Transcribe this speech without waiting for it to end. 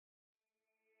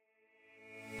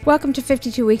Welcome to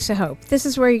 52 Weeks of Hope. This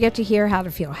is where you get to hear how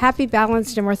to feel happy,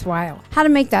 balanced, and worthwhile. How to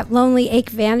make that lonely ache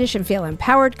vanish and feel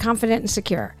empowered, confident, and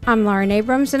secure. I'm Lauren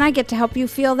Abrams, and I get to help you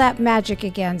feel that magic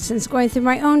again since going through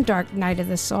my own dark night of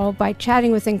the soul by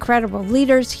chatting with incredible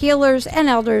leaders, healers, and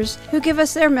elders who give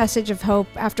us their message of hope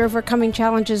after overcoming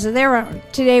challenges of their own.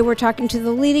 Today, we're talking to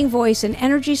the leading voice in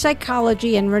energy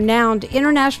psychology and renowned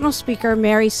international speaker,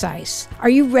 Mary Seiss. Are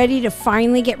you ready to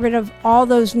finally get rid of all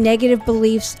those negative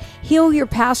beliefs, heal your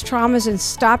past traumas, and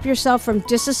stop yourself from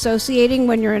disassociating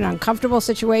when you're in uncomfortable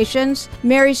situations?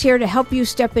 Mary's here to help you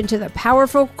step into the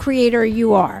powerful creator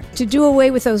you are, to do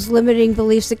away with those limiting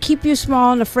beliefs that keep you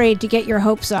small and afraid to get your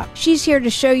hopes up. She's here to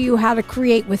show you how to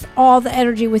create with all the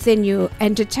energy within you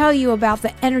and to tell you about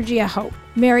the energy of hope.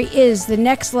 Mary is the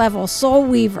next level soul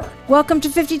weaver. Welcome to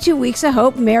 52 Weeks of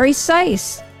Hope, Mary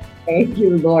Seiss. Thank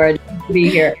you, Lord, to be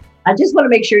here. I just want to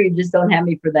make sure you just don't have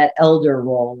me for that elder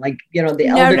role, like, you know, the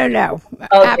elder. No. Okay.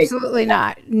 Absolutely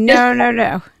not.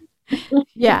 No.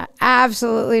 Yeah,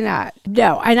 absolutely not.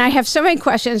 No. And I have so many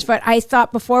questions, but I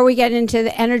thought before we get into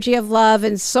the energy of love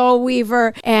and soul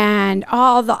weaver and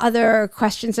all the other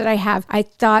questions that I have, I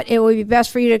thought it would be best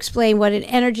for you to explain what an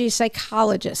energy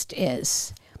psychologist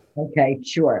is. Okay,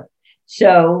 sure.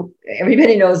 So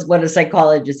everybody knows what a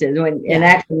psychologist is, and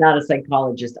actually not a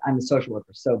psychologist. I'm a social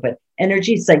worker. But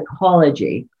energy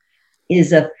psychology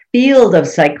is a field of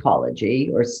psychology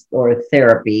or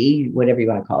therapy, whatever you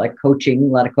want to call it, coaching. A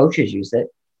lot of coaches use it,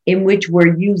 in which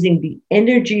we're using the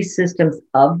energy systems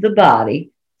of the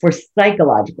body for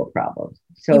psychological problems.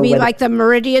 So you mean like the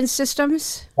meridian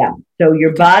systems? Yeah. So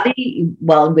your body,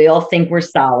 well, we all think we're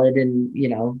solid and, you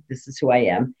know, this is who I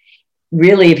am.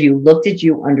 Really, if you looked at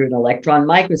you under an electron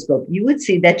microscope, you would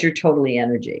see that you're totally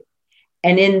energy.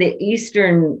 And in the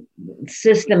Eastern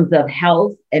systems of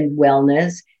health and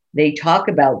wellness, they talk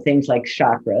about things like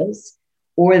chakras,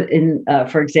 or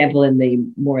for example, in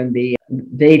the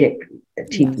Vedic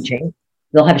teaching,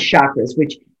 they'll have chakras,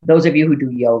 which those of you who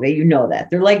do yoga, you know that.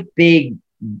 They're like big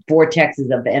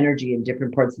vortexes of energy in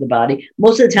different parts of the body.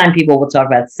 Most of the time, people will talk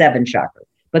about 7 chakras,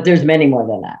 but there's many more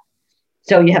than that.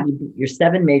 So you have your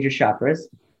 7 major chakras.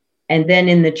 And then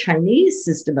in the Chinese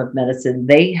system of medicine,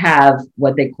 they have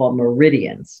what they call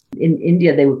meridians. In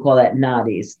India, they would call that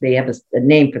nadis. They have a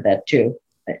name for that too.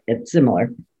 It's similar.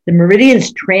 The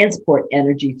meridians transport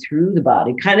energy through the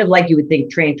body, kind of like you would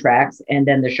think train tracks. And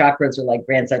then the chakras are like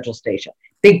Grand Central Station,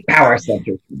 big power centers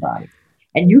in the body.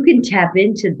 And you can tap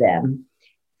into them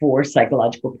for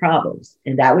psychological problems.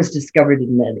 And that was discovered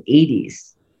in the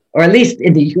 80s. Or at least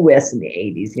in the US in the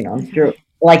 80s, you know, I'm sure,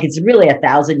 like it's really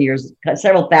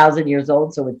several thousand years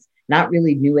old. So it's not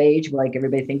really new age like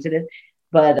everybody thinks it is,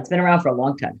 but it's been around for a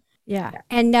long time. Yeah.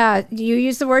 And you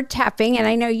use the word tapping, and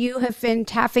I know you have been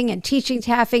tapping and teaching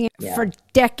tapping for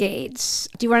decades.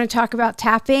 Do you want to talk about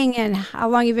tapping and how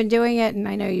long you've been doing it? And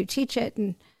I know you teach it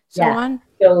and so on.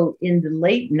 So in the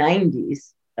late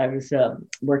 90s, I was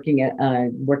working as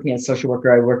a social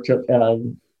worker. I worked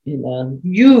in a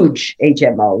huge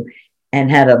HMO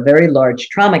and had a very large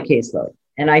trauma caseload.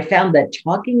 And I found that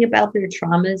talking about their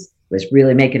traumas was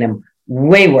really making them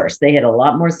way worse. They had a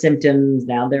lot more symptoms.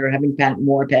 Now they're having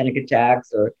more panic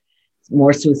attacks or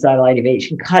more suicidal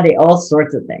ideation, all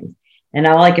sorts of things. And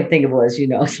all I could think of was, you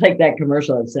know, it's like that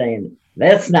commercial of saying,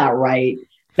 that's not right.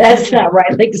 That's not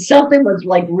right. Like something was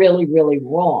like really, really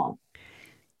wrong.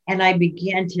 And I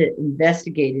began to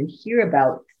investigate and hear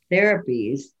about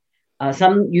therapies.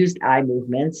 Some used eye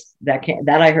movements that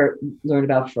I learned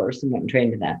about first and went and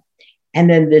trained in that. And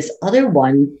then this other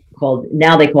one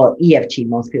now they call it EFT.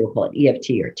 Most people call it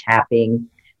EFT or tapping,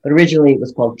 but originally it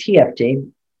was called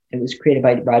TFT. It was created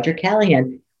by Roger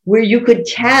Callahan, where you could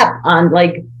tap on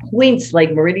like points,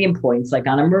 like meridian points, like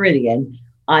on a meridian,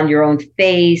 on your own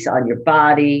face, on your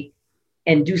body,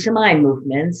 and do some eye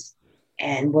movements.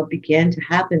 And what began to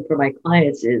happen for my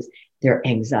clients is their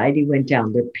anxiety went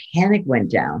down, their panic went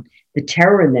down, the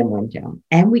terror in them went down,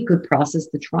 and we could process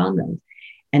the traumas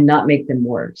and not make them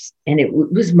worse. And it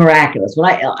was miraculous. When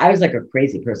I was like a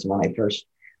crazy person when I first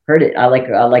heard it. I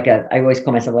always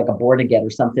call myself like a born again or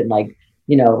something, like,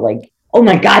 you know, like, oh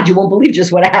my God, you won't believe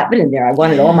just what happened in there. I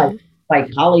wanted all my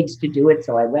colleagues to do it.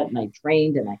 So I went and I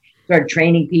trained and I started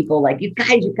training people like, you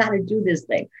guys, you got to do this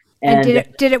thing. And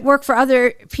did it work for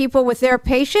other people with their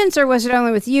patients, or was it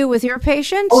only with you with your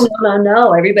patients? Oh,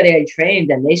 no. Everybody I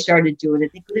trained, and they started doing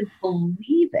it. They couldn't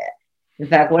believe it. In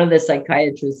fact, one of the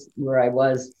psychiatrists where I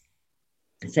was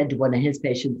said to one of his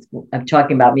patients, I'm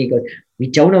talking about me, he goes, we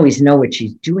don't always know what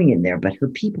she's doing in there, but her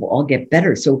people all get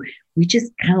better. So we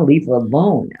just kind of leave her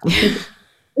alone. I'm thinking,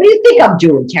 what do you think I'm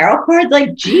doing? Tarot cards?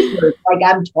 Like, Jesus, like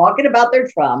I'm talking about their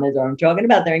traumas or I'm talking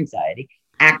about their anxiety,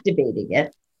 activating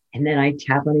it. And then I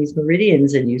tap on these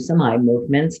meridians and use some eye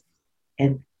movements.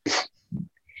 And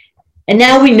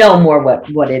now we know more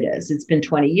what it is. It's been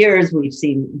 20 years. We've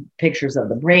seen pictures of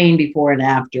the brain before and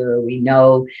after. We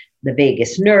know the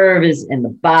vagus nerve is in the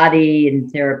body,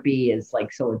 and therapy is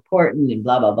like so important and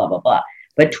blah, blah, blah, blah, blah.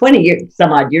 But 20 years,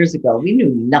 some odd years ago, we knew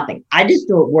nothing. I just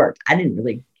knew it worked. I didn't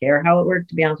really care how it worked,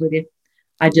 to be honest with you.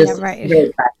 I just,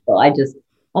 really practical.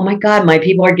 Oh my God, my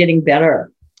people are getting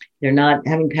better. They're not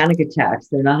having panic attacks.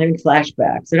 They're not having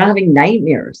flashbacks. They're not having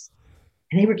nightmares.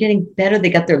 And they were getting better.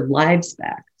 They got their lives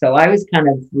back. So I was kind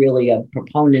of really a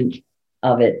proponent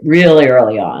of it really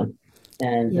early on.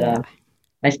 And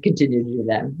I continue to do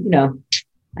that. You know,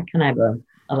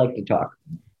 I like to talk.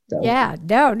 So. Yeah,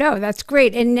 no, that's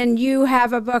great. And then you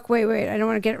have a book. Wait, I don't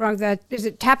want to get it wrong. Is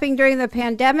it Tapping During the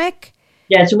Pandemic?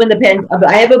 Yeah, so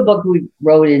I have a book we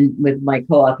wrote in with my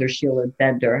co-author, Sheila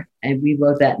Bender, and we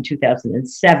wrote that in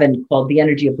 2007 called The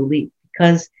Energy of Belief,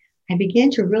 because I began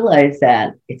to realize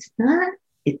that it's not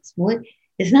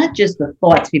just the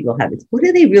thoughts people have, it's what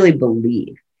do they really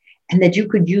believe? And that you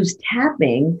could use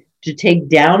tapping to take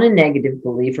down a negative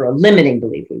belief or a limiting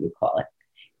belief, we would call it.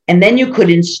 And then you could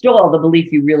install the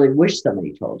belief you really wish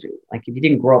somebody told you. Like if you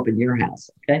didn't grow up in your house,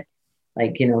 okay?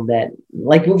 Like, you know, that,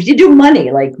 like if you do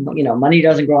money, like, you know, money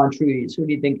doesn't grow on trees. Who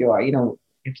do you think you are? You know,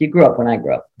 if you grew up when I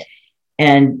grew up.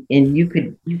 And you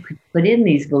could put in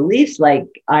these beliefs like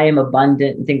I am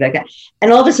abundant and things like that.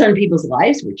 And all of a sudden people's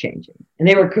lives were changing and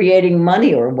they were creating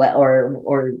money or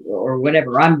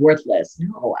whatever. I'm worthless.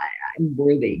 No, I'm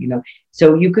worthy, you know.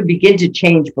 So you could begin to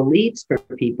change beliefs for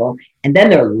people and then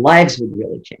their lives would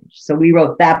really change. So we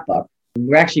wrote that book.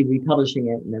 We're actually republishing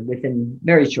it within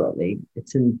very shortly.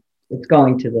 It's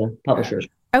going to the publishers.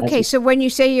 Okay, so when you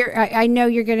say I know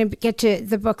you're going to get to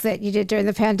the book that you did during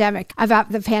the pandemic about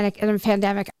the panic and the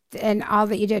pandemic and all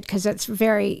that you did, because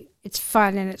it's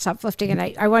fun and it's uplifting, and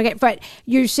I want to get. But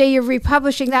you say you're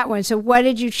republishing that one. So what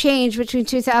did you change between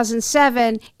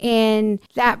 2007 in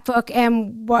that book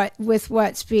and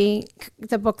what's being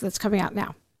the book that's coming out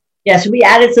now? Yeah, so we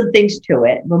added some things to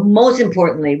it, but most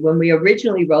importantly, when we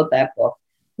originally wrote that book,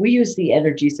 we used the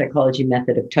energy psychology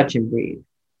method of touch and breathe,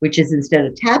 which is instead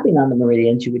of tapping on the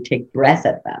meridians, you would take breath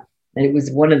at them. And it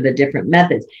was one of the different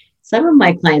methods. Some of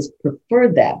my clients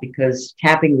preferred that because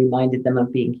tapping reminded them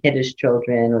of being hit as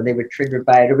children, or they were triggered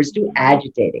by it, or was too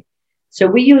agitating. So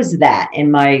we used that.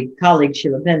 And my colleague,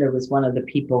 Sheila Bender, was one of the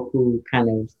people who kind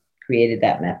of created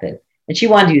that method. And she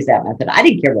wanted to use that method. I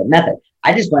didn't care what method.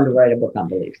 I just wanted to write a book on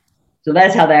beliefs. So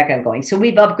that's how that got going. So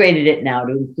we've upgraded it now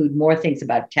to include more things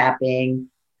about tapping,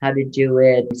 how to do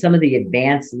it, some of the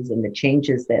advances and the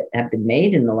changes that have been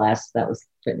made in that was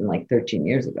written like 13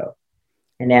 years ago,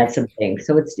 and add some things.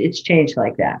 So it's changed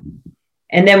like that.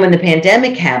 And then when the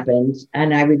pandemic happened,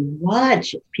 and I would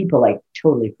watch people like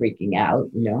totally freaking out,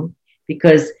 you know,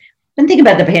 because when think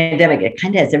about the pandemic, it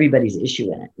kind of has everybody's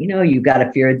issue in it. You know, you got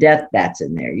a fear of death, that's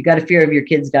in there. You got a fear of your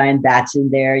kids dying, that's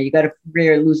in there. You got a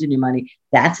fear of losing your money,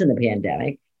 that's in the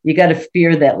pandemic. You got a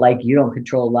fear that like you don't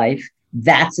control life,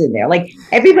 that's in there. Like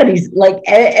everybody's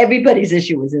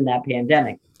issue was in that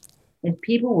pandemic. And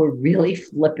people were really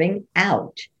flipping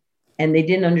out and they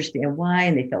didn't understand why.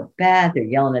 And they felt bad. They're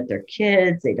yelling at their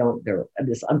kids. They're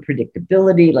this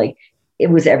unpredictability, like it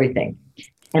was everything.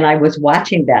 And I was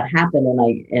watching that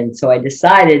happen. And so I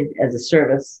decided as a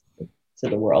service to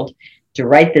the world to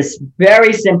write this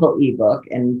very simple ebook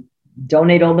and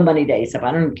donate all the money to ASAP.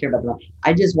 I don't even care about the money.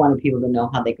 I just wanted people to know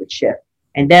how they could shift.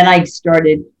 And then I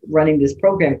started running this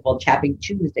program called Tapping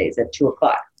Tuesdays at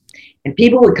 2:00. And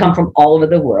people would come from all over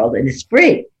the world and it's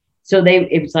free. So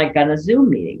it was like on a Zoom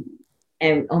meeting.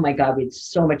 And oh my God, it's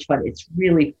so much fun. It's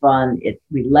really fun.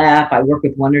 We laugh. I work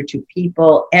with 1 or 2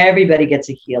 people. Everybody gets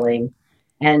a healing.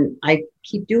 And I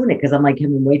keep doing it because I'm like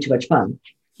having way too much fun.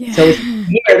 Yeah. So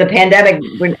here, the pandemic,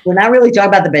 we're not really talking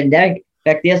about the pandemic.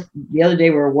 In fact, the other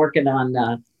day we were working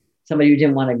on somebody who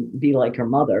didn't want to be like her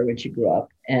mother when she grew up.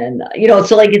 And, you know,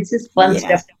 so like, it's just fun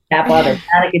stuff to tap out or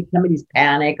panic. It's somebody's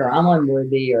panic or I'm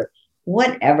unworthy or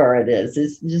whatever it is.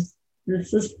 This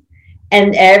is,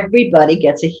 and everybody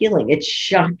gets a healing. It's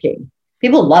shocking.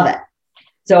 People love it.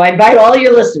 So I invite all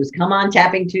your listeners, come on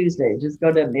Tapping Tuesday. Just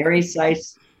go to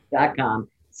marysice.com,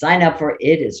 sign up for it.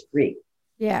 It is free.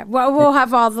 Yeah. Well, we'll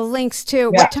have all the links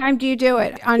too. Yeah. What time do you do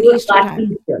it? On Eastern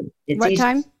time? What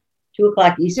time?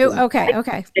 2:00 Eastern. Okay.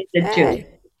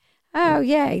 Oh,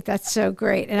 yay. That's so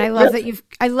great. And I love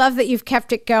that you've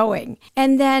kept it going.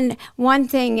 And then one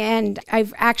thing, and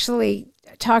I've actually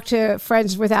talked to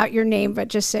friends without your name, but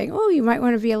just saying, oh, you might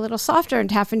want to be a little softer and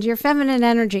tap into your feminine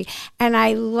energy. And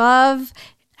I love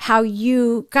how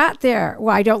you got there.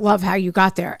 Well, I don't love how you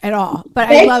got there at all, but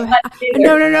I love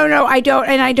no, I don't,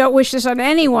 and I don't wish this on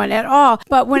anyone at all.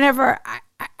 But whenever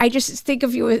I just think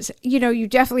of you as, you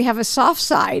definitely have a soft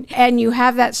side and you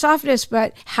have that softness,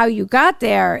 but how you got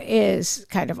there is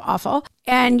kind of awful.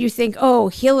 And you think, oh,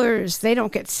 healers, they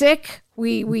don't get sick.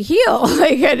 We heal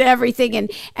and everything.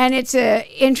 And it's a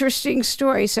interesting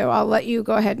story. So I'll let you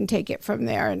go ahead and take it from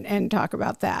there and talk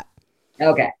about that.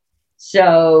 Okay.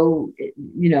 So,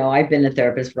 I've been a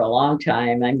therapist for a long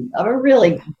time. I'm a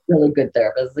really, really good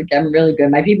therapist. Like, I'm really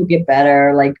good. My people get better,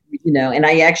 and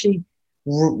I actually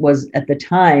was at the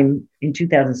time in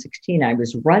 2016, I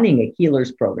was running a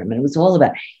healers program, and it was all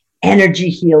about energy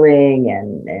healing.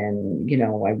 And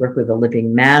I work with a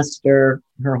living master.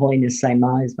 Her Holiness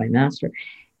Saima is my master.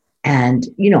 And,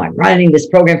 I'm running this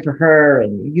program for her,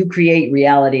 and you create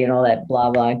reality and all that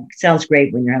blah, blah. It sounds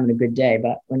great when you're having a good day,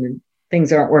 but when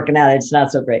things aren't working out, it's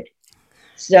not so great.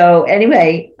 So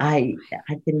anyway, I'm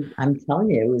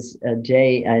telling you, it was a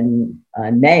day in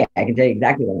May. I can tell you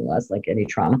exactly when it was, like any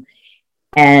trauma.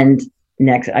 And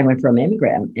next, I went for a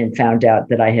mammogram and found out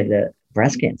that I had a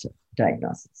breast cancer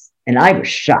diagnosis. And I was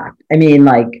shocked. I mean,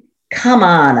 like, come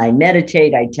on, I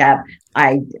meditate, I tap.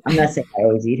 I'm not saying I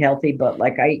always eat healthy, but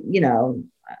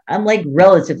I'm like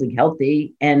relatively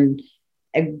healthy and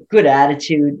a good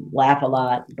attitude, laugh a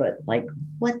lot, but like,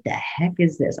 what the heck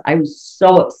is this? I was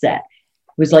so upset.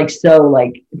 It was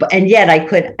and yet I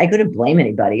couldn't blame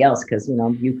anybody else because,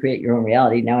 you create your own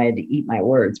reality. Now I had to eat my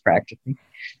words practically.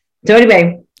 So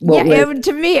anyway.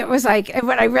 To me, it was like,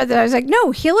 when I read that, I was like,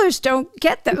 no, healers don't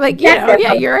get that. Like,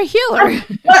 you're a healer.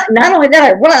 Not only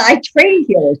that, I train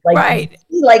healers. Right.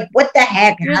 Like, what the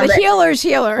heck? You're the healer's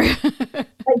healer.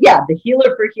 Yeah, the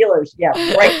healer for healers. Yeah,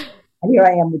 right. And here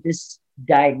I am with this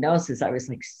diagnosis. I was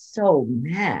like so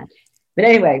mad. But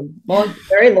anyway,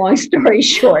 very long story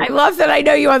short. I love that I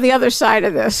know you on the other side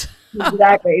of this.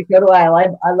 Exactly. So do I.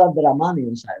 I love that I'm on the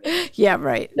inside. Yeah,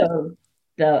 right. So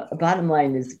the bottom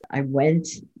line is I went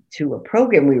to a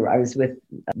program I was with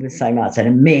Saima. It's an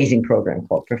amazing program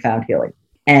called Profound Healing.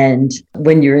 And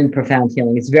when you're in profound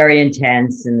healing, it's very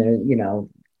intense and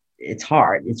it's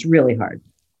hard. It's really hard.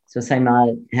 So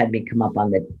Saima had me come up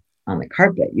on the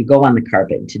carpet. You go on the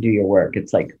carpet to do your work.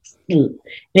 It's like,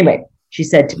 anyway, she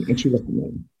said to me, and she looked at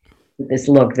me with this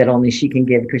look that only she can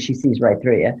give because she sees right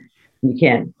through you. You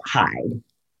can't hide.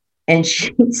 And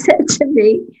she said to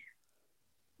me,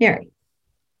 Mary,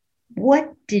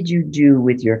 what did you do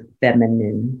with your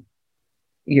feminine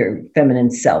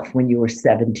self when you were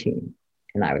 17?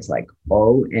 And I was like,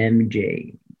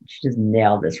 OMG. She just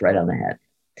nailed this right on the head.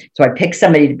 So I picked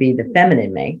somebody to be the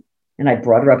feminine me, and I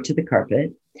brought her up to the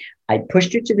carpet. I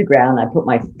pushed her to the ground. I put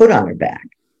my foot on her back.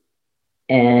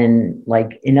 And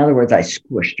in other words, I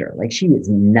squished her. Like, she was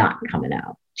not coming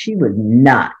out. She was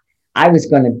not. I was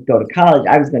going to go to college.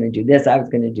 I was going to do this. I was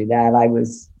going to do that. I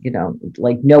was,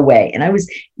 no way. And it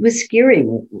was scary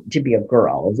to be a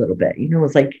girl a little bit, it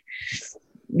was like,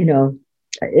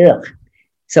 ugh.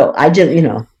 So I just,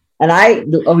 and I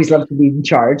always loved to be in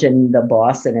charge and the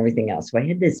boss and everything else. So I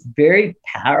had this very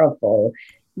powerful,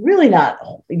 really not,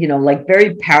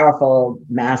 very powerful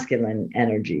masculine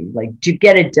energy, like to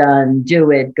get it done,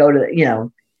 do it, go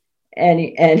to,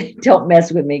 and don't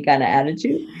mess with me kind of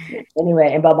attitude.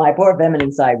 Anyway, but my poor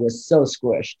feminine side was so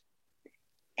squished.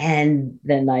 And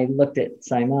then I looked at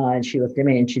Saima and she looked at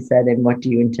me and she said, and what do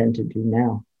you intend to do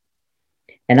now?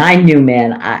 And I knew,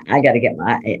 man, I got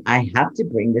to I have to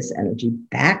bring this energy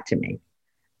back to me.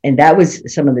 And that was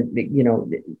some of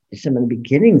the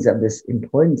beginnings of this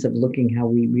importance of looking how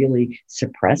we really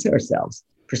suppress ourselves.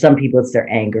 For some people, it's their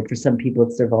anger. For some people,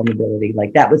 it's their vulnerability.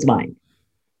 Like, that was mine.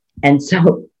 And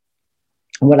so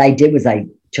what I did was I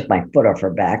took my foot off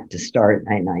her back to start,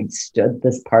 and I stood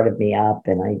this part of me up,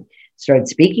 and I started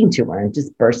speaking to her and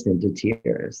just burst into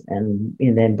tears and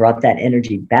then brought that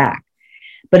energy back.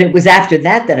 But it was after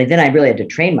that I really had to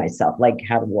train myself, like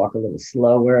how to walk a little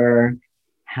slower,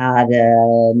 how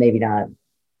to maybe not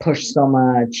push so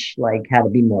much, like how to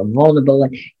be more vulnerable.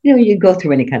 And, you go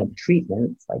through any kind of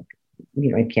treatment, it's like,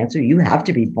 in cancer, you have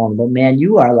to be vulnerable, man.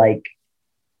 You are like,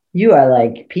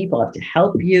 people have to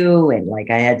help you. And like,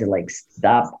 I had to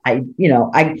stop.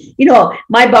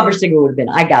 My bumper sticker would have been,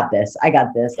 I got this. I can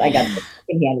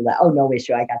handle that. Oh, no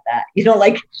issue. I got that.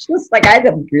 Just like I had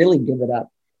to really give it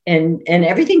up. And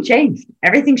everything changed.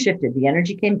 Everything shifted. The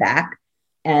energy came back,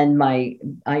 and I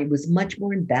was much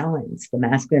more in balance. The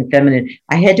masculine, feminine.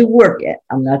 I had to work it.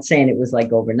 I'm not saying it was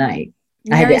like overnight.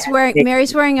 Mary's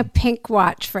wearing a pink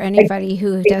watch for anybody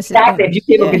who doesn't. Exactly.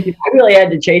 I really had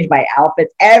to change my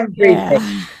outfits, everything,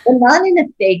 but not in a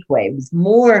fake way. It was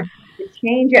more. The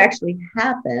change actually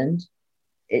happened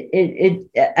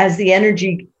as the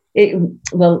energy,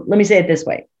 well, let me say it this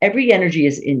way. Every energy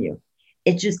is in you.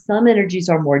 It's just some energies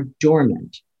are more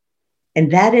dormant.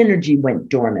 And that energy went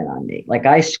dormant on me. Like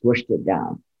I squished it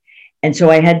down. And so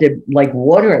I had to like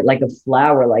water it like a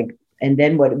flower, and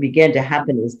then what began to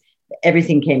happen is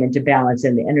everything came into balance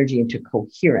and the energy into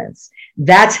coherence.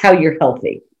 That's how you're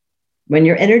healthy. When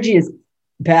your energy is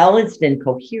balanced and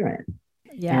coherent.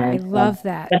 Yeah, I love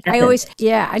that. I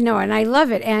know. And I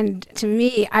love it. And to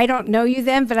me, I don't know you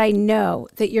then, but I know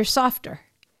that you're softer.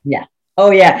 Yeah.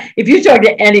 Oh, yeah. If you talk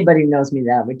to anybody who knows me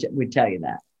now, would tell you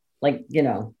that. Like,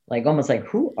 like almost like,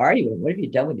 who are you? And what have you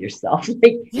done with yourself?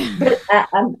 But I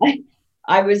think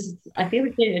I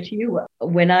saying it to you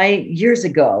when years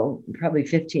ago, probably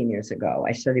 15 years ago,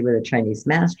 I studied with a Chinese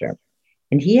master.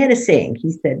 And he had a saying.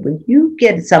 He said, when you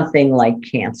get something like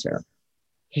cancer,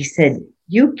 he said,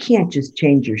 you can't just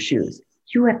change your shoes.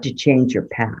 You have to change your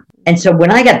path. And so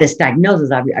when I got this diagnosis,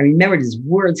 I remembered his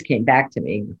words came back to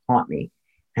me, haunt me.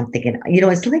 I'm thinking,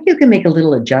 it's like you can make a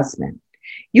little adjustment.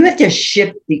 You have to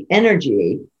shift the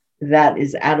energy that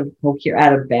is out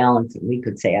of balance, we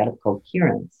could say out of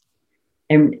coherence.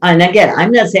 And again,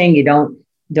 I'm not saying you don't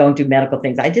do medical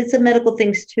things. I did some medical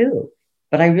things too,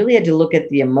 but I really had to look at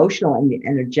the emotional and the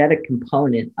energetic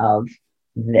component of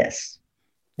this.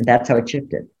 And that's how it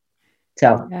shifted.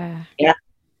 So, yeah.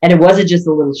 And it wasn't just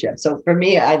a little shift. So for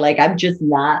me, I'm just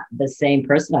not the same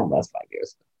person I was 5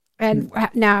 years ago. And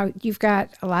now you've got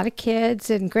a lot of kids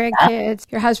and grandkids.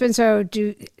 Your husband, so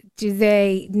do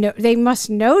they know? They must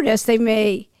notice. They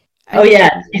may. Oh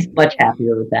yeah, he's much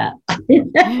happier with that.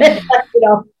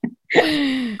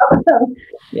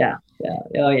 Yeah.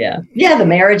 Oh yeah. The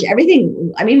marriage,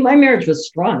 everything. I mean, my marriage was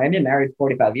strong. I've been married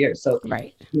 45 years, so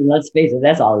right. Let's face it,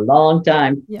 that's a long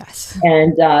time. Yes.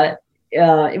 And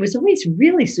it was always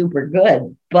really super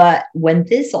good. But when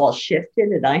this all shifted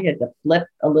and I had to flip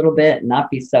a little bit and not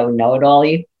be so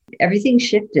know-it-all-y, everything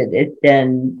shifted.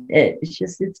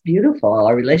 It's beautiful.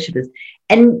 Our relationship is,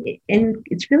 and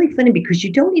it's really funny because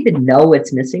you don't even know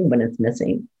it's missing when it's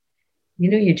missing.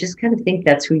 You just kind of think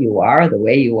that's who you are, the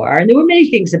way you are. And there were many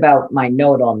things about my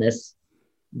know-it-allness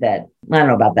that I don't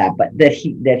know about that, but that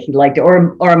he liked,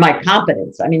 or my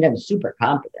competence. I mean, I'm super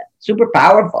competent, super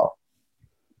powerful.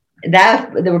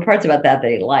 That there were parts about that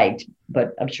he liked,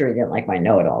 but I'm sure he didn't like my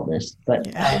know-it-allness. But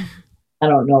I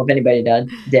don't know if anybody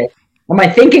did. Or my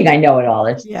thinking I know it all.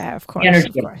 It's of course. The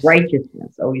energy of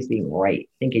righteousness, always being right,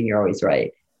 thinking you're always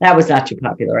right. That was not too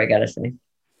popular, I gotta say.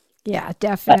 Yeah,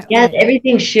 definitely. But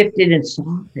everything shifted and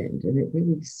softened, and it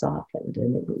really softened,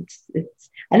 and it's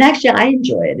and actually I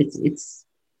enjoy it.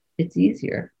 It's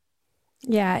easier.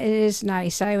 Yeah, it is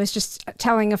nice. I was just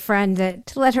telling a friend that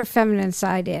to let her feminine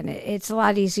side in, it's a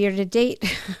lot easier to date.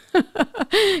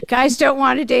 Guys don't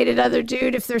want to date another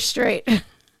dude if they're straight.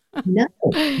 No.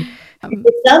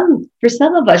 For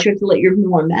some of us, you have to let your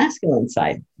more masculine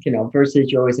side,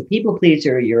 versus you're always a people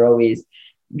pleaser. You're always,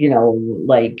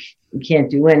 like you can't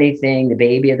do anything, the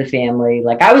baby of the family.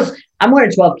 Like I'm one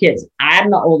of 12 kids. I'm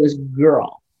the oldest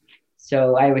girl.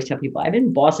 So I always tell people, I've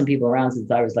been bossing people around since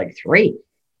I was like 3.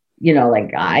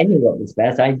 Like I knew what was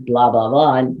best. I blah, blah,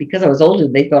 blah. And because I was older,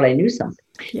 they thought I knew something.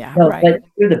 Yeah. So, right. But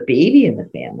you're the baby in the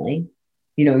family.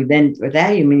 Then for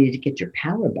that, you need to get your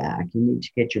power back. You need to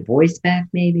get your voice back,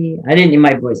 maybe. I didn't get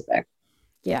my voice back.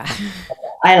 Yeah.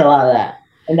 I had a lot of that.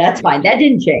 And that's fine. That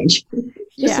didn't change.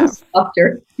 Just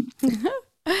softer.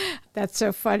 That's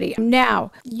so funny.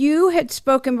 Now, you had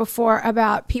spoken before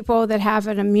about people that have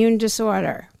an immune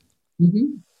disorder.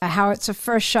 Mm-hmm. How it's a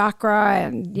first chakra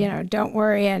and, don't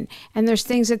worry. And there's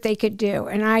things that they could do.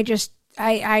 And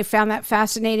I found that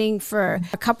fascinating for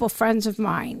a couple friends of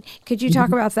mine. Could you talk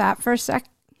about that for a sec?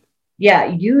 Yeah,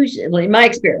 usually in my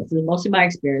experience, mostly my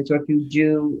experience, or if you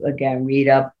do, again, read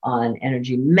up on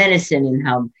energy medicine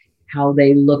and how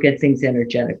they look at things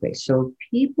energetically. So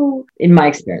people, in my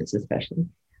experience especially,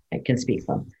 I can speak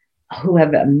from, who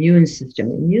have an immune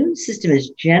system. Immune system is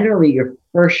generally your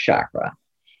first chakra.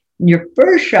 Your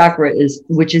first chakra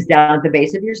which is down at the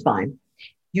base of your spine.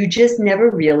 You just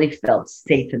never really felt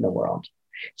safe in the world.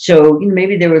 So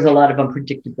maybe there was a lot of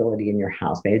unpredictability in your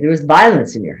house. Maybe there was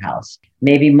violence in your house.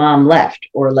 Maybe mom left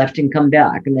and come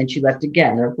back, and then she left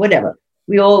again, or whatever.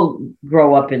 We all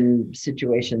grow up in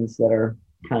situations that are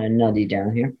kind of nutty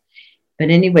down here.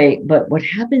 But anyway, what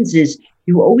happens is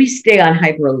you always stay on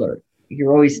hyper alert.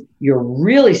 You're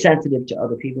really sensitive to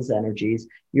other people's energies.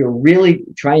 You're really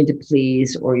trying to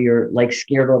please, or you're like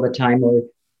scared all the time,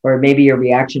 or maybe your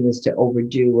reaction is to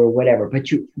overdo or whatever,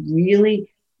 but you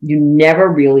never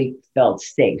really felt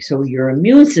safe. So your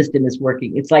immune system is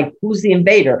working. It's like, who's the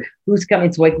invader? Who's coming?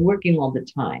 It's like working all the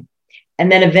time.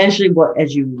 And then eventually,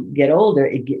 as you get older,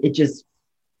 it just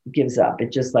gives up.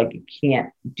 It just like it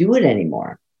can't do it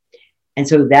anymore. And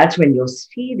so that's when you'll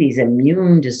see these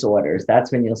immune disorders.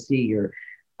 That's when you'll see your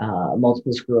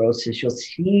multiple sclerosis. You'll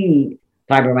see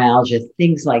fibromyalgia,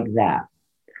 things like that.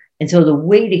 And so the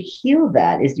way to heal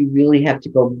that is you really have to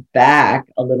go back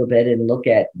a little bit and look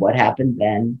at what happened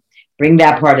then. Bring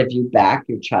that part of you back,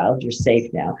 your child. You're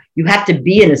safe now. You have to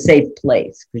be in a safe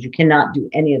place because you cannot do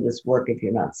any of this work if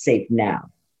you're not safe now.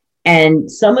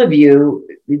 And some of you,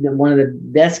 one of the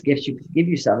best gifts you could give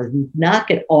yourself is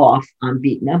knock it off on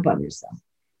beating up on yourself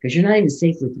because you're not even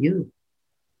safe with you.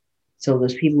 So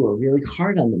those people who are really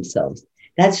hard on themselves,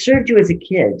 that served you as a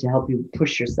kid to help you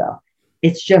push yourself.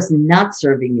 It's just not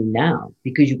serving you now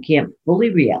because you can't fully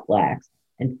relax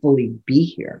and fully be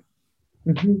here.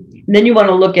 And then you want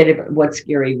to look at it, what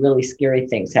scary, really scary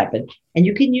things happen. And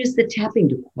you can use the tapping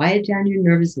to quiet down your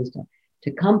nervous system,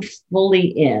 to come fully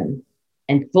in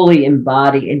and fully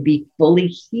embody and be fully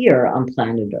here on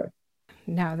planet Earth.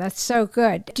 No, that's so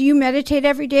good. Do you meditate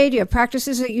every day? Do you have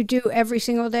practices that you do every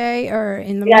single day or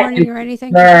in the morning or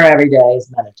anything? Every day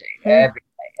is meditate.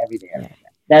 Every day.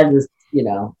 That is,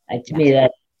 to me,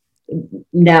 that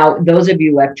now, those of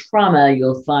you who have trauma,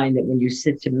 you'll find that when you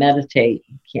sit to meditate,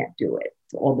 you can't do it.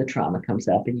 So all the trauma comes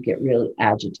up and you get really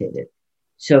agitated.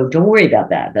 So don't worry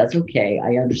about that. That's okay.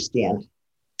 I understand.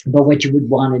 But what you would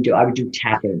want to do, I would do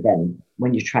tapping then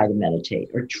when you try to meditate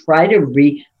or try to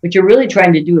what you're really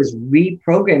trying to do is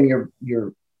reprogram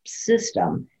your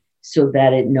system so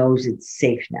that it knows it's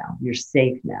safe now. You're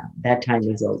safe now. That time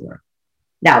is over.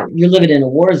 Now, you're living in a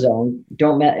war zone. I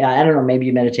don't know, maybe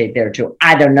you meditate there too.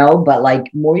 I don't know, but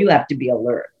like more you have to be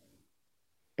alert.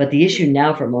 But the issue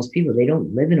now for most people, they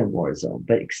don't live in a war zone,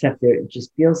 but except it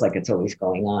just feels like it's always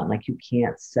going on. Like you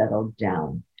can't settle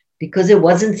down because it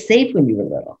wasn't safe when you were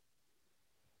little.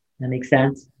 That makes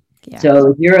sense? Yeah.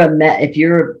 So if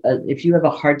you have a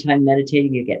hard time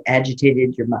meditating, you get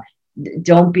agitated,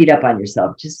 don't beat up on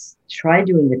yourself. Just try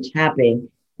doing the tapping.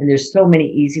 And there's so many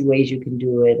easy ways you can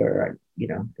do it. Or,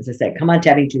 as I said, come on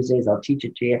Tapping Tuesdays, I'll teach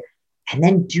it to you. And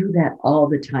then do that all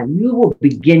the time. You will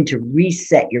begin to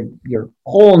reset your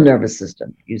whole nervous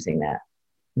system using that.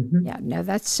 Yeah, no,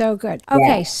 that's so good.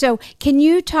 Okay, So can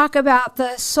you talk about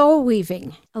the soul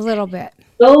weaving a little bit?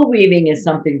 Soul weaving is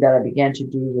something that I began to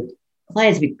do with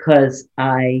clients because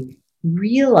I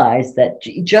realized that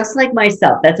just like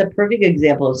myself, that's a perfect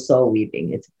example of soul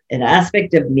weaving. It's an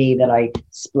aspect of me that I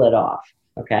split off.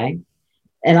 Okay.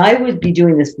 And I would be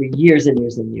doing this for years and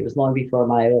years and years, long before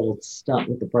my old stunt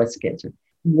with the breast cancer.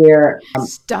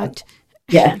 Stunt.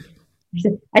 Yeah.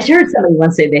 I heard somebody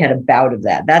once say they had a bout of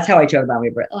that. That's how I talk about my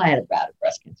breast. I had a bout of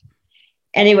breast cancer.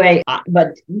 Anyway,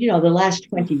 but the last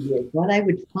 20 years, what I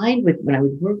would find when I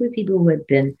would work with people who had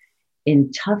been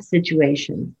in tough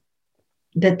situations,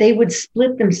 that they would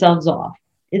split themselves off.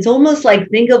 It's almost like,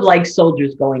 think of like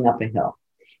soldiers going up a hill.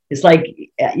 It's like,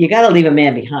 you got to leave a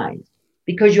man behind.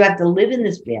 Because you have to live in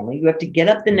this family. You have to get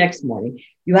up the next morning.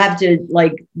 You have to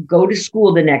go to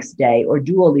school the next day or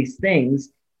do all these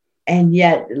things. And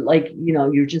yet,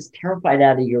 you're just terrified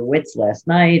out of your wits last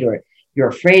night, or you're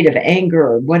afraid of anger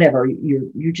or whatever.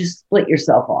 You just split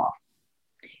yourself off.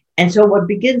 And so what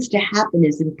begins to happen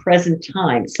is in present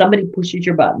time, somebody pushes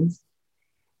your buttons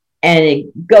and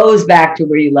it goes back to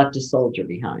where you left a soldier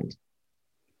behind.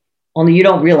 Only you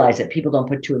don't realize it. People don't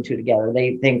put two and two together.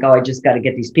 They think, I just got to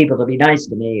get these people to be nice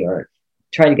to me or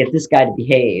try to get this guy to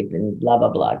behave and blah, blah,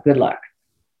 blah. Good luck.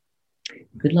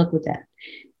 Good luck with that.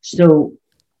 So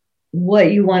what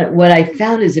I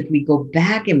found is if we go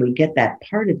back and we get that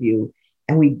part of you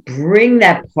and we bring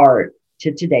that part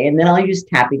to today, and then I'll use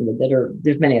tapping with it, or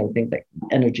there's many other things, like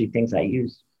energy things I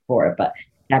use for it, but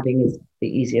tapping is the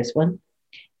easiest one.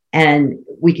 And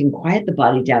we can quiet the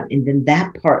body down. And then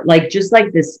that part, just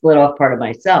like this split off part of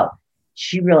myself,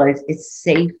 she realized it's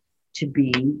safe to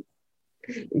be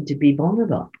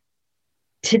vulnerable.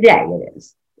 Today it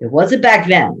is. It wasn't back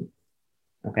then.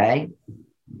 Okay.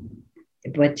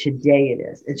 But today it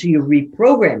is. And so you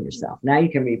reprogram yourself. Now you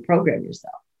can reprogram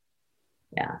yourself.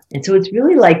 Yeah. And so it's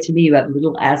really to me, you have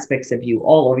little aspects of you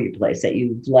all over your place that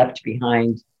you've left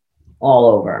behind all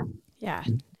over. Yeah.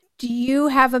 Do you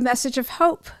have a message of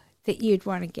hope that you'd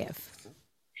want to give?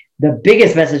 The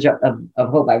biggest message of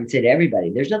hope, I would say to everybody,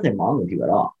 there's nothing wrong with you at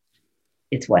all.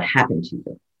 It's what happened to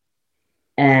you.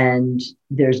 And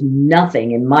there's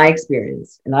nothing in my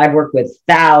experience, and I've worked with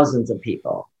thousands of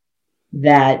people,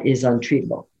 that is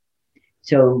untreatable.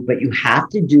 So, but you have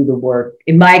to do the work.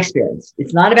 In my experience,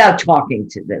 it's not about talking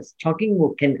to this.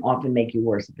 Talking can often make you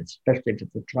worse, especially if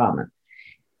it's a trauma.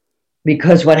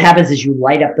 Because what happens is you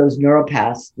light up those neural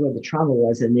paths where the trauma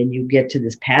was, and then you get to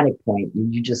this panic point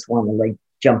and you just want to like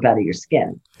jump out of your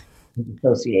skin,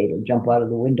 dissociate, or jump out of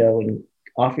the window and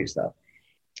off yourself.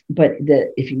 But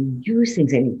if you use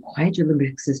things and you quiet your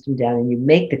limbic system down and you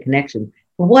make the connection,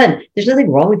 for one, there's nothing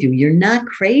wrong with you. You're not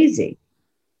crazy.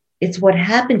 It's what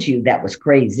happened to you that was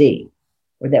crazy,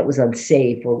 or that was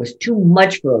unsafe, or was too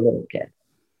much for a little kid.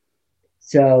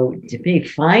 So to me,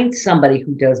 find somebody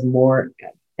who does more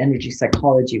energy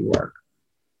psychology work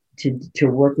to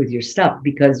work with your stuff,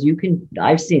 because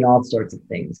I've seen all sorts of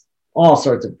things.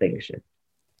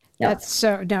 Yeah.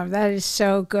 That is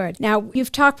so good. Now,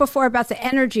 you've talked before about the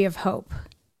energy of hope.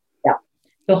 Yeah.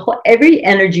 So every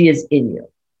energy is in you.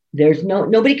 There's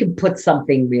nobody can put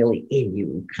something really in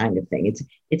you, kind of thing.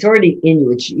 It's already in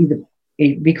you. It's either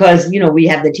because, we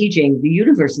have the teaching, the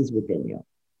universe is within you.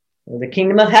 Or the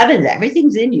kingdom of heaven,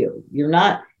 everything's in you. You're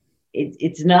not,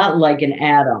 it's not like an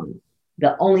add-on.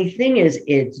 The only thing is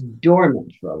it's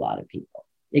dormant for a lot of people.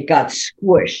 It got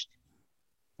squished,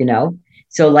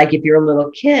 So like if you're a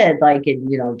little kid, like,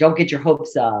 don't get your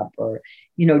hopes up, or,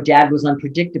 dad was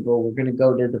unpredictable. We're going to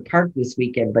go to the park this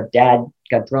weekend, but dad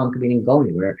got drunk and we didn't go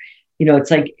anywhere.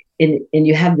 It's like, and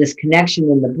you have this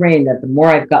connection in the brain that the more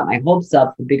I've got my hopes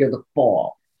up, the bigger the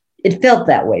fall. It felt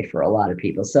that way for a lot of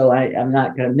people. So I'm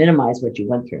not going to minimize what you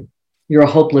went through. You're a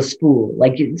hopeless fool.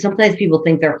 Like sometimes people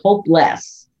think they're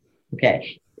hopeless.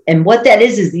 Okay. And what that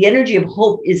is the energy of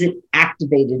hope isn't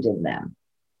activated in them.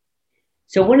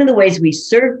 So one of the ways we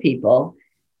serve people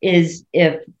is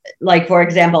if, like, for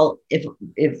example, if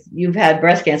you've had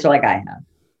breast cancer like I have,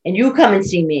 and you come and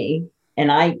see me,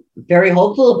 and I'm very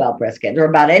hopeful about breast cancer or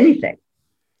about anything,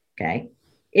 okay,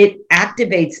 it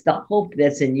activates the hope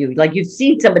that's in you. Like you've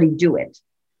seen somebody do it.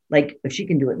 Like if she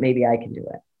can do it, maybe I can do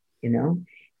it,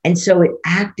 And so it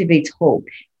activates hope.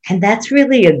 And that's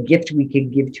really a gift we can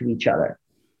give to each other.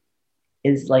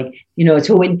 Is like,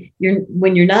 so when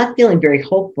you're not feeling very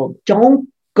hopeful, don't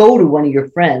go to one of your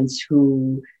friends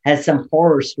who has some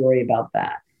horror story about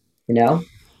that.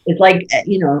 It's like,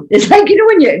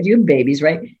 when you have babies,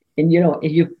 right? And,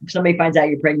 if somebody finds out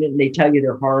you're pregnant and they tell you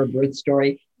their horror birth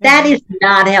story, that is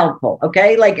not helpful.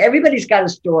 Okay. Like everybody's got a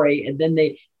story, and then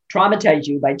they traumatize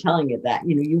you by telling it that,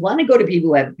 you want to go to people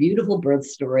who have beautiful birth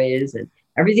stories and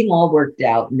everything all worked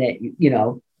out, and that,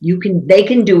 they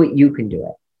can do it. You can do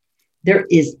it. There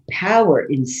is power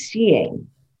in seeing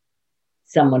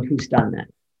someone who's done that.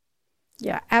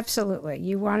 Yeah, absolutely.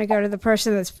 You want to go to the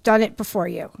person that's done it before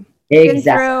you. Exactly. Been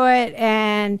through it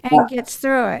and gets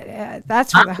through it.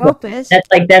 That's where the hope is.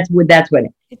 That's what.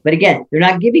 But again, they're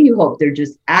not giving you hope. They're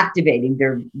just activating.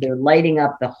 They're lighting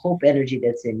up the hope energy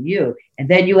that's in you, and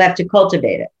then you have to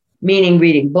cultivate it. Meaning,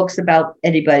 reading books about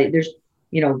anybody. There's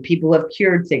people who have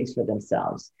cured things for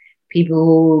themselves. People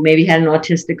who maybe had an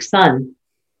autistic son,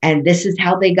 and this is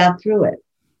how they got through it.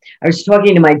 I was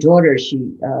talking to my daughter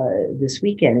this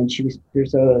weekend, and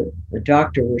there's a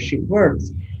doctor where she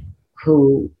works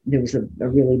who there was a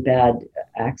really bad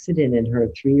accident, and her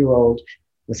 3-year-old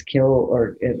was killed,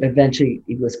 or eventually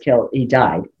he was killed. He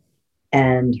died.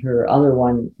 And her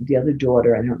the other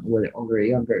daughter, I don't know whether older or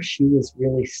younger, she was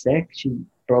really sick. She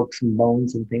broke some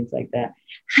bones and things like that.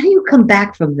 How do you come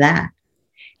back from that?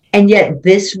 And yet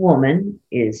this woman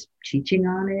is teaching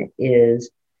on it,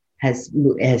 has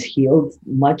healed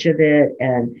much of it,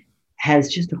 and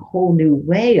has just a whole new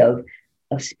way of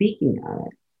speaking on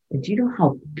it. And do you know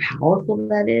how powerful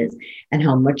that is, and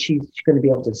how much she's going to be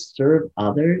able to serve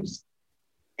others,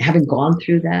 having gone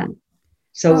through that?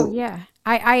 So, yeah,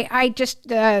 I just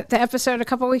the episode a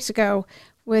couple of weeks ago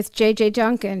with JJ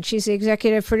Duncan. She's the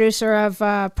executive producer of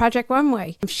Project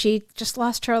Runway. She just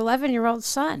lost her 11-year-old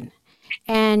son,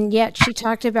 and yet she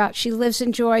talked about she lives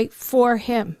in joy for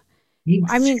him.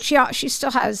 I mean, she still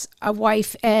has a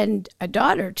wife and a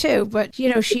daughter too, but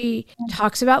she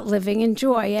talks about living in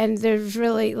joy, and there's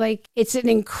really it's an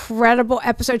incredible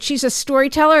episode. She's a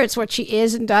storyteller; it's what she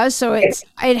is and does. So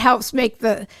it helps make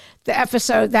the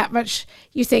episode that much.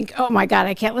 You think, oh my God,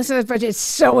 I can't listen to it, but it's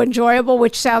so enjoyable.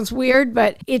 Which sounds weird,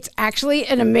 but it's actually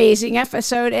an amazing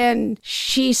episode, and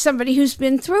she's somebody who's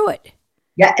been through it.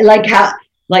 Yeah,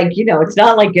 it's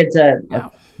not like it's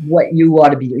what you ought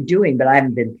to be doing, but I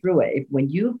haven't been through it.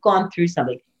 When you've gone through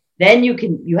something, then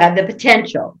you have the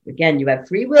potential. Again, you have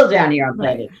free will down here on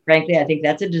planet. Right. Frankly, I think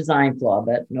that's a design flaw,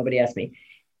 but nobody asked me.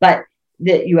 But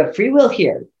that you have free will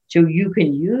here, so you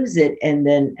can use it, and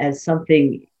then as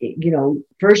something,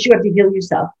 first you have to heal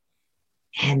yourself,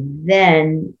 and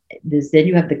then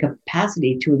you have the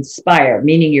capacity to inspire,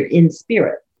 meaning you're in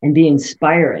spirit and be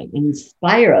inspiring and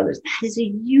inspire others. That is a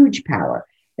huge power.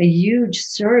 a huge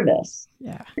service.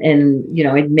 Yeah. And, you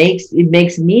know, it makes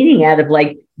meaning out of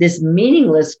like this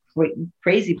meaningless,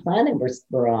 crazy planet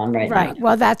we're on right now.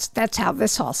 Well, that's how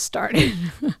this all started.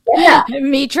 Yeah.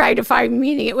 Me trying to find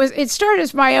meaning. It started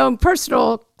as my own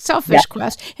personal selfish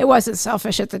quest. It wasn't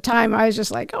selfish at the time. I was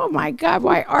just like, oh my God,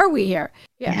 why are we here?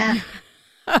 Yeah.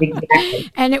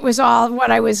 Exactly. And it was all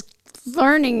what I was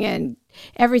learning, and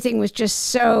everything was just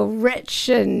so rich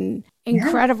and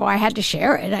incredible. I had to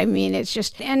share it. I mean,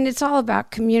 and it's all about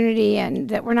community, and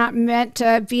that we're not meant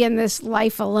to be in this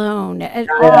life alone at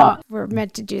all. We're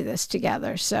meant to do this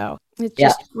together. So it's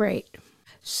just great.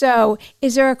 So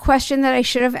is there a question that I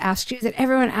should have asked you that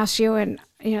everyone asks you, and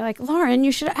you're like, Lauren,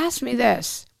 you should have asked me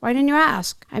this. Why didn't you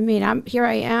ask? I mean, here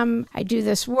I am. I do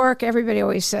this work. Everybody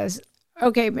always says,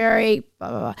 okay, Mary, blah,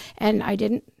 blah, blah. And I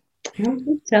didn't. I don't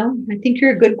think so. I think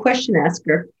you're a good question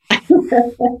asker.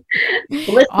 Listen,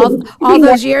 all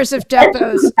those years of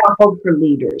depots. Hope for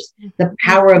leaders, the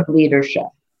power of leadership.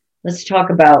 Let's talk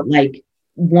about like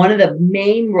one of the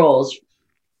main roles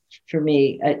for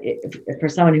me, for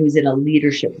someone who's in a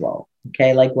leadership role.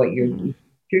 Okay, like what you're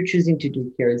choosing to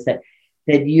do here is that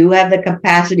you have the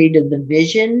capacity to the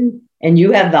vision, and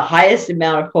you have the highest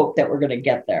amount of hope that we're going to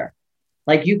get there.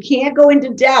 Like you can't go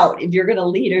into doubt if you're going to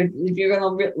lead, or if you're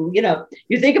going to, you know,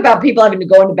 you think about people having to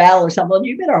go into battle or something. Well,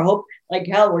 you better hope like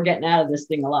hell we're getting out of this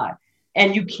thing alive.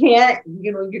 And you can't,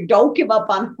 you know, you don't give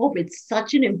up on hope. It's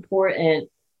such an important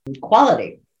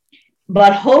quality.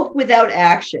 But hope without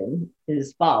action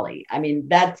is folly. I mean,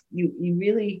 that's you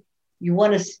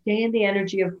want to stay in the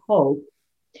energy of hope,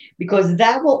 because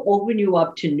that will open you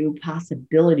up to new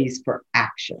possibilities for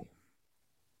action.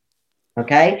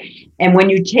 Okay. And when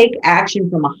you take action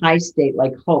from a high state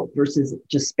like hope versus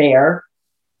despair,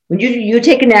 when you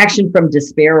take an action from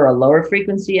despair or a lower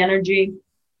frequency energy,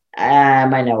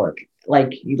 might not work.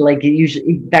 Like it usually,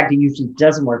 in fact, it usually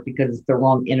doesn't work because it's the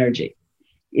wrong energy.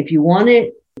 If you want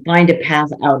to find a path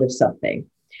out of something,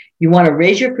 you want to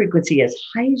raise your frequency as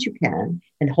high as you can,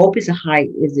 and hope is a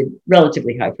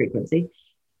relatively high frequency,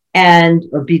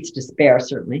 or beats despair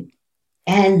certainly.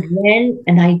 And then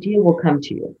an idea will come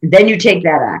to you. And then you take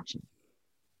that action.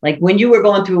 Like when you were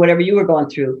going through whatever you were going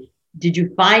through, did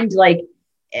you find like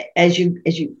as you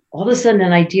all of a sudden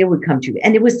an idea would come to you,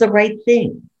 and it was the right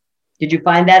thing? Did you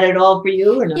find that at all for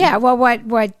you? Or no? Yeah, well,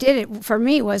 what did it for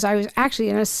me was I was actually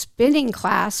in a spinning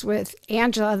class with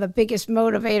Angela, the biggest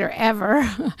motivator ever.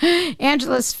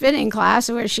 Angela's spinning class,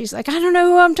 where she's like, I don't know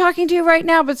who I'm talking to right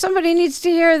now, but somebody needs to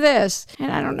hear this.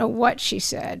 And I don't know what she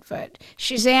said, but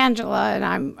she's Angela, and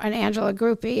I'm an Angela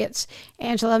groupie. It's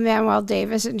Angela Manuel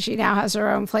Davis, and she now has her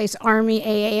own place, Army,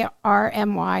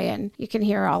 AARMY, and you can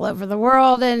hear her all over the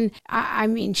world. And I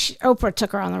mean, Oprah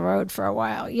took her on the road for a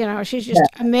while. You know, she's just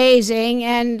amazing.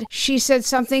 And she said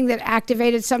something that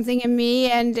activated something in me,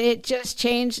 and it just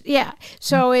changed. Yeah.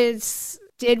 So it's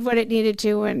did what it needed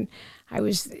to. And I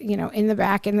was, you know, in the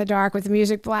back in the dark with the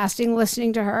music blasting,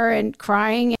 listening to her and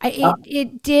crying.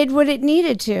 It did what it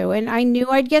needed to. And I knew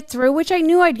I'd get through, which I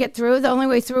knew I'd get through. The only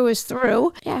way through is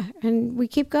through. Yeah. And we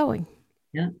keep going.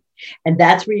 Yeah. And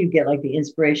that's where you get like the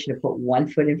inspiration to put one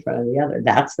foot in front of the other.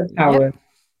 That's the power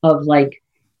of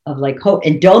hope.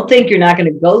 And don't think you're not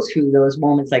going to go through those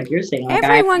moments like you're saying. Like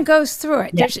everyone goes through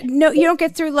it. There's you don't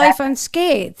get through life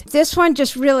unscathed. This one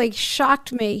just really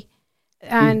shocked me.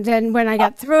 And then when I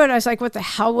got through it, I was like, what the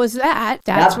hell was that?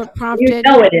 That's what prompted. You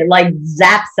know it like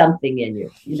zapped something in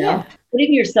you, you know?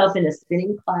 Putting yourself in a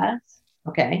spinning class,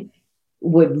 okay,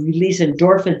 would release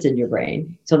endorphins in your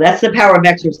brain. So that's the power of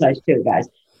exercise too, guys.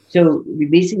 So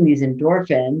releasing these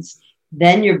endorphins,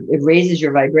 then it raises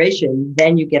your vibration,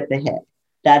 then you get the hit.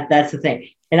 That's the thing.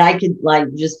 And I could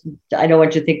I don't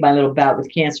want you to think my little bout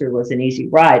with cancer was an easy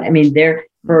ride. I mean,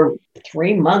 for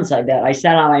 3 months, I bet I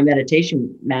sat on my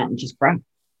meditation mat and just cried.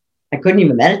 I couldn't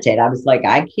even meditate. I was like,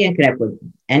 I can't connect with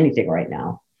anything right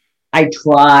now. I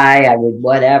would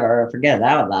whatever, forget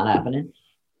that was not happening.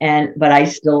 But I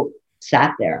still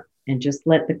sat there and just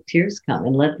let the tears come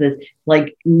and let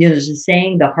there's a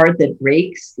saying, the heart that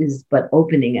breaks is but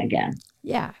opening again.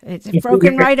 Yeah. It's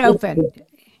broken right open.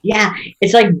 Yeah,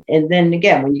 it's like, and then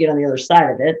again, when you get on the other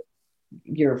side of it,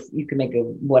 you can make a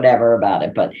whatever about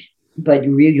it, but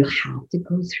you have to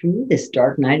go through this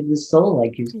dark night of the soul,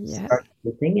 like you start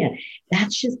the thing in.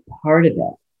 That's just part of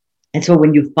it. And so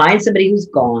when you find somebody who's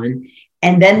gone,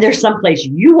 and then there's someplace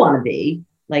you want to be,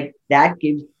 like that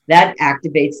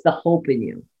activates the hope in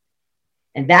you,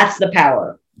 and that's the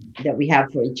power that we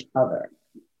have for each other.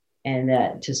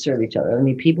 And to serve each other. I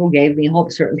mean, people gave me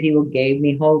hope. Certain people gave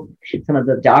me hope. Some of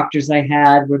the doctors I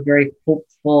had were very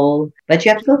hopeful, but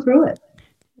you have to go through it.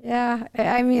 Yeah.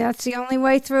 I mean, that's the only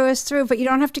way through is through, but you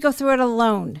don't have to go through it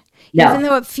alone. No. Even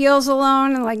though it feels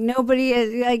alone and like nobody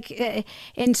is like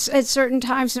at certain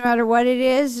times, no matter what it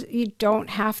is, you don't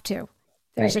have to.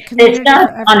 There's a community. It's not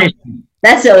a punishment.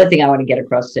 That's the other thing I want to get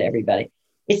across to everybody.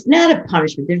 It's not a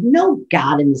punishment. There's no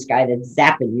God in the sky that's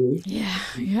zapping you.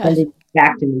 Yeah. Sending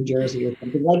back to New Jersey or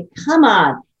something. Like, come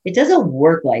on. It doesn't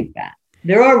work like that.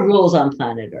 There are rules on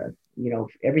planet Earth.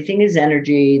 Everything is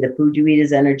energy. The food you eat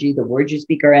is energy. The words you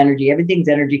speak are energy. Everything's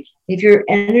energy. If your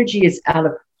energy is out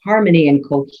of harmony and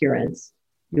coherence,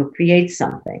 you'll create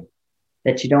something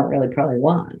that you don't really probably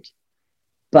want.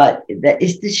 But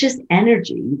it's just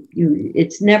energy.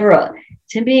 It's never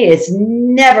to me, it's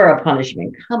never a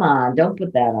punishment. Come on, don't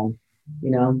put that on.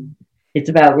 It's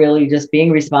about really just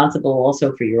being responsible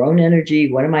also for your own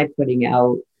energy. What am I putting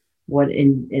out? What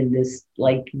in this,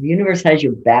 like, the universe has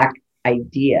your back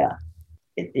idea.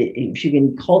 If you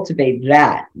can cultivate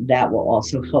that will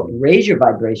also help raise your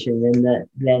vibration. And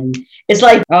then it's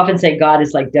like, I often say God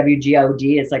is like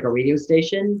WGOD. It's like a radio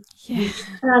station. Yeah. It's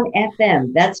on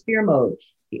FM. That's fear mode.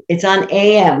 It's on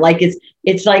AM. Like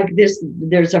it's like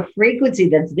there's a frequency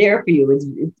that's there for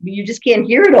you. You just can't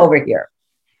hear it over here.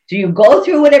 So you go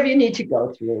through whatever you need to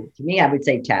go through. To me, I would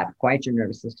say tap, quiet your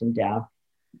nervous system down.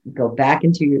 Go back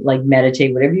into your, like,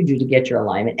 meditate, whatever you do to get your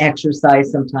alignment,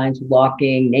 exercise, sometimes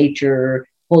walking, nature,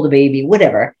 hold a baby,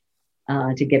 whatever,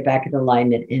 to get back in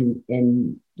alignment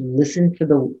and listen for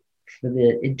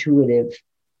the intuitive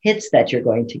hits that you're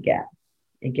going to get,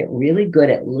 and get really good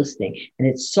at listening. And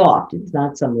it's soft. It's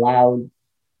not some loud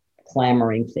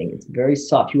clamoring thing. It's very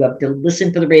soft. You have to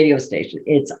listen for the radio station.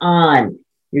 It's on.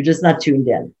 You're just not tuned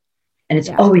in. And it's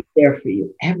always there for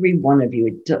you. Every one of you,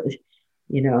 it does,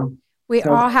 We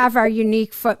all have our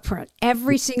unique footprint,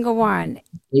 every single one.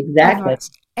 Exactly.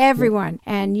 Everyone.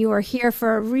 And you are here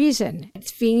for a reason.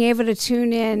 It's being able to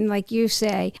tune in, like you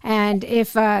say. And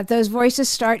if those voices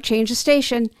start, change the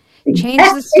station. Change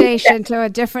the station to a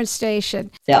different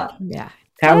station. Yeah.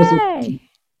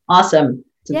 Awesome.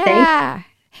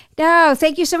 So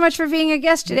thank you so much for being a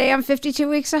guest today on 52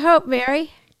 Weeks of Hope,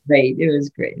 Mary. Great. It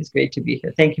was great. It's great to be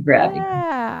here. Thank you for having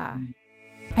me.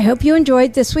 I hope you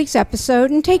enjoyed this week's episode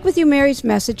and take with you Mary's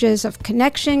messages of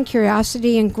connection,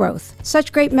 curiosity, and growth.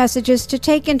 Such great messages to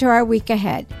take into our week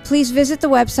ahead. Please visit the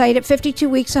website at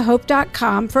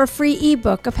 52weeksofhope.com for a free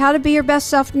ebook of how to be your best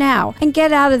self now and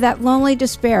get out of that lonely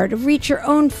despair to reach your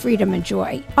own freedom and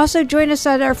joy. Also, join us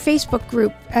at our Facebook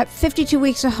group at 52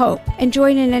 Weeks of Hope and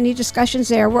join in any discussions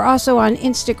there. We're also on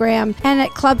Instagram and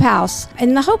at Clubhouse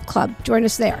in the Hope Club. Join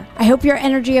us there. I hope your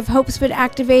energy of hope's been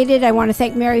activated. I want to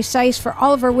thank Mary Seiss for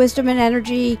all of her wisdom and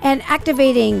energy and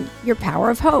activating your power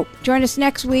of hope. Join us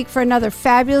next week for another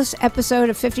fabulous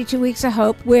episode of 52 Weeks of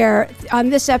Hope, where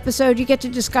on this episode you get to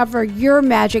discover your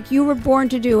magic you were born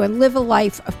to do and live a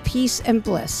life of peace and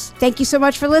bliss. Thank you so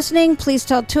much for listening. Please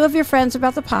tell 2 of your friends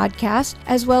about the podcast,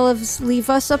 as well as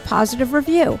leave us a positive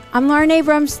review. I'm Lauren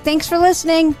Abrams. Thanks for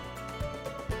listening.